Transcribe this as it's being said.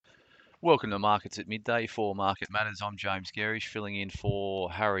Welcome to Markets at Midday for Market Matters. I'm James Garish, filling in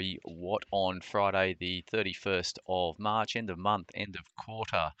for Harry Watt on Friday, the 31st of March, end of month, end of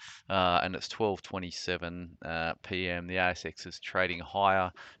quarter, and it's 12:27 p.m. The ASX is trading higher,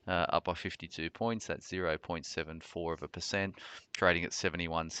 up by 52 points. That's 0.74%, trading at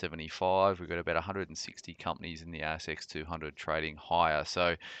 71.75. We've got about 160 companies in the ASX 200 trading higher,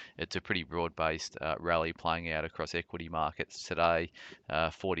 so it's a pretty broad-based rally playing out across equity markets today.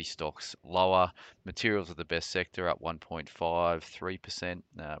 40 stocks lower. Materials are the best sector, up 1.53%.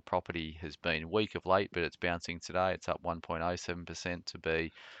 Property has been weak of late, but it's bouncing today. It's up 1.07% to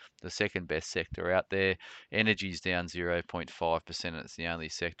be the second best sector out there. Energy's down 0.5%. It's the only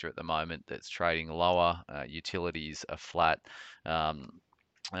sector at the moment that's trading lower. Utilities are flat. SYR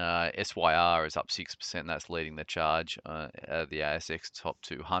is up 6%. That's leading the charge out of the ASX top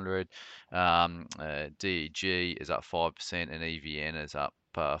 200. DEG is up 5% and EVN is up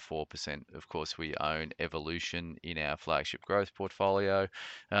 4%. Of course, we own Evolution in our flagship growth portfolio.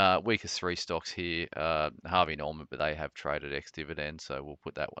 Weakest three stocks here, Harvey Norman, but they have traded ex-dividend, so we'll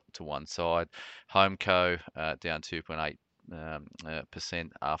put that one to one side. Homeco down 2.8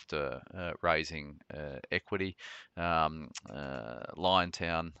 percent after raising equity. Liontown,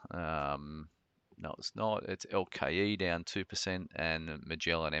 no, it's not. It's LKE down 2% and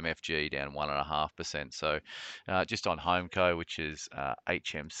Magellan MFG down 1.5%. So just on Homeco, which is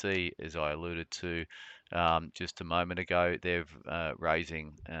HMC, as I alluded to just a moment ago, they're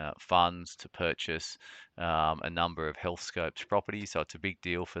raising funds to purchase a number of HealthScope's properties. So it's a big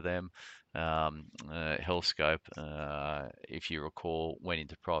deal for them. HealthScope, if you recall, went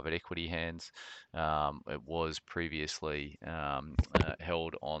into private equity hands. It was previously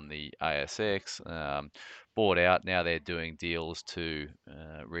held on the ASX, bought out. Now they're doing deals to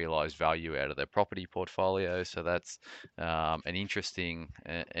realise value out of their property portfolio. So that's an interesting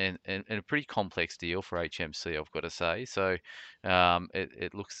and a pretty complex deal for HMC, I've got to say. So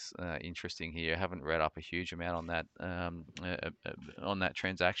it looks interesting here. I haven't read up a huge amount on that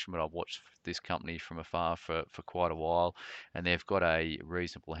transaction, but I've watched this company from afar for quite a while, and they've got a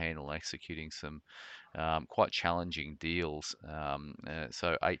reasonable handle on executing some quite challenging deals.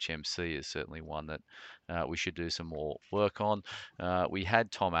 So HMC is certainly one that we should do some more work on. We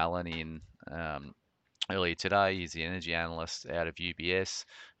had Tom Allen in earlier today. He's the energy analyst out of UBS,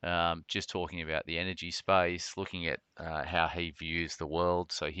 just talking about the energy space, looking at how he views the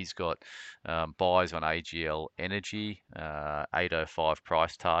world. So he's got buys on AGL Energy, 805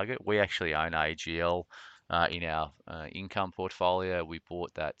 price target. We actually own AGL. In our income portfolio, we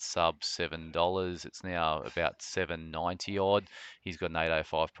bought that sub $7. It's now about 7.90 odd. He's got an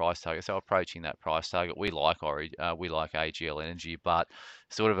 805 price target, so approaching that price target. We like AGL Energy, but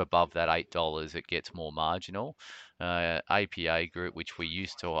sort of above that $8, it gets more marginal. APA Group, which we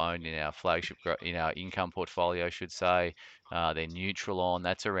used to own in our flagship, in our income portfolio, I should say, they're neutral on.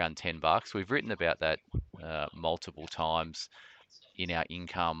 That's around $10. We've written about that multiple times in our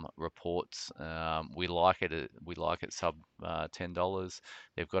income reports. We like it. We like it sub $10.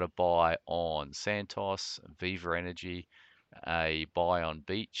 They've got a buy on Santos, Viva Energy, a buy on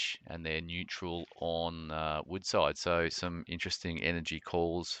Beach, and they're neutral on Woodside. So some interesting energy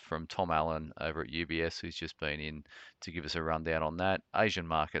calls from Tom Allen over at UBS, who's just been in to give us a rundown on that. Asian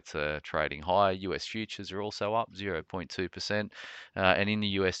markets are trading higher. US futures are also up 0.2%. And in the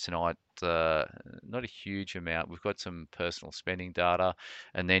US tonight, not a huge amount. We've got some personal spending data,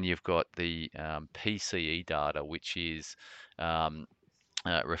 and then you've got the PCE data, which is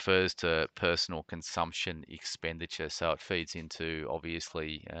refers to personal consumption expenditure. So it feeds into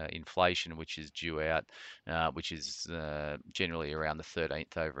obviously inflation, which is due out, which is generally around the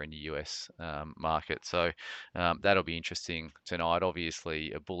 13th over in the US market. So that'll be interesting tonight.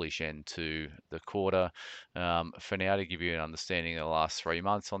 Obviously, a bullish end to the quarter. For now, to give you an understanding of the last 3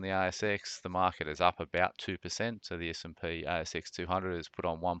 months on the ASX, the market is up about 2%. So the S&P ASX 200 has put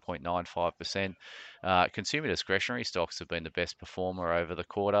on 1.95%. Consumer discretionary stocks have been the best performer over the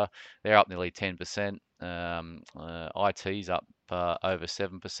quarter. They're up nearly 10%. IT's up over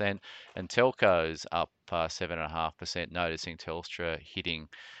 7%, and Telco's up 7.5%. Noticing Telstra hitting,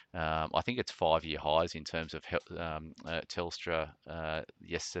 I think it's 5-year highs in terms of Telstra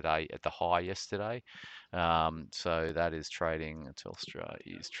yesterday at the high yesterday. So that is trading. Telstra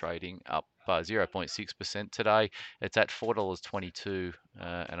is trading up 0.6% today. It's at $4.22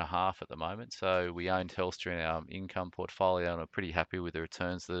 and a half at the moment. So we own Telstra in our income portfolio and are pretty happy with the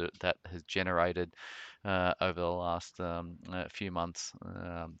returns that has generated over the last few months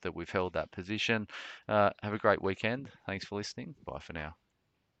that we've held that position. Have a great weekend. Thanks for listening. Bye for now.